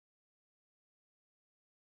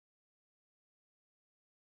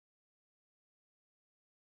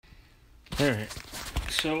Alright,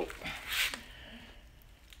 so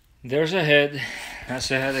there's a head. That's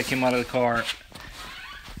the head that came out of the car.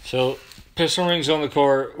 So piston rings on the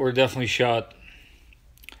car were definitely shot.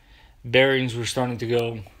 Bearings were starting to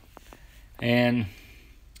go. And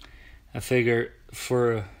I figure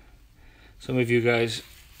for some of you guys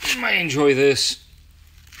might enjoy this.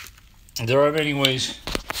 There are many ways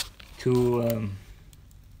to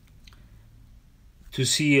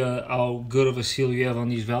see how good of a seal you have on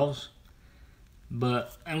these valves.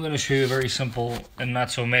 But I'm going to show you a very simple and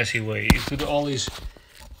not so messy way. You could always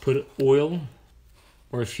put oil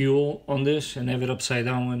or fuel on this and have it upside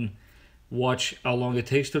down and watch how long it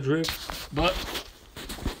takes to drip. But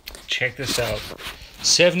check this out.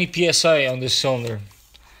 70 psi on this cylinder.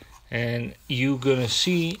 And you're going to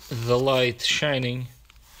see the light shining.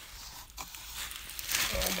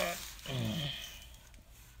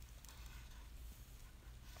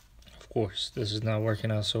 Of course, this is not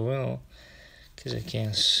working out so well because I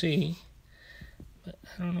can't see, but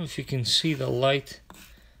I don't know if you can see the light.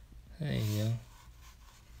 There you go.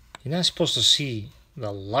 You're not supposed to see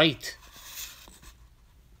the light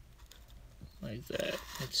like that.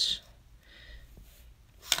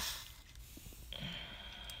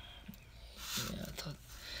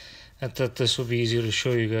 I thought this would be easier to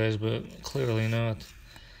show you guys, but clearly not.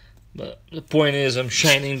 But the point is, I'm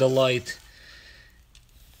shining the light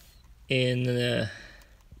in the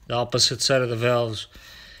opposite side of the valves,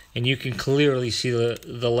 and you can clearly see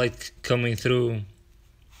the light coming through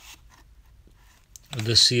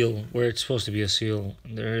the seal where it's supposed to be a seal.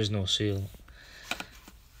 There is no seal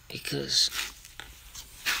because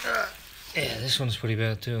yeah, this one's pretty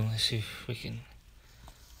bad too. Let's see if we can.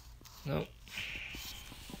 Nope,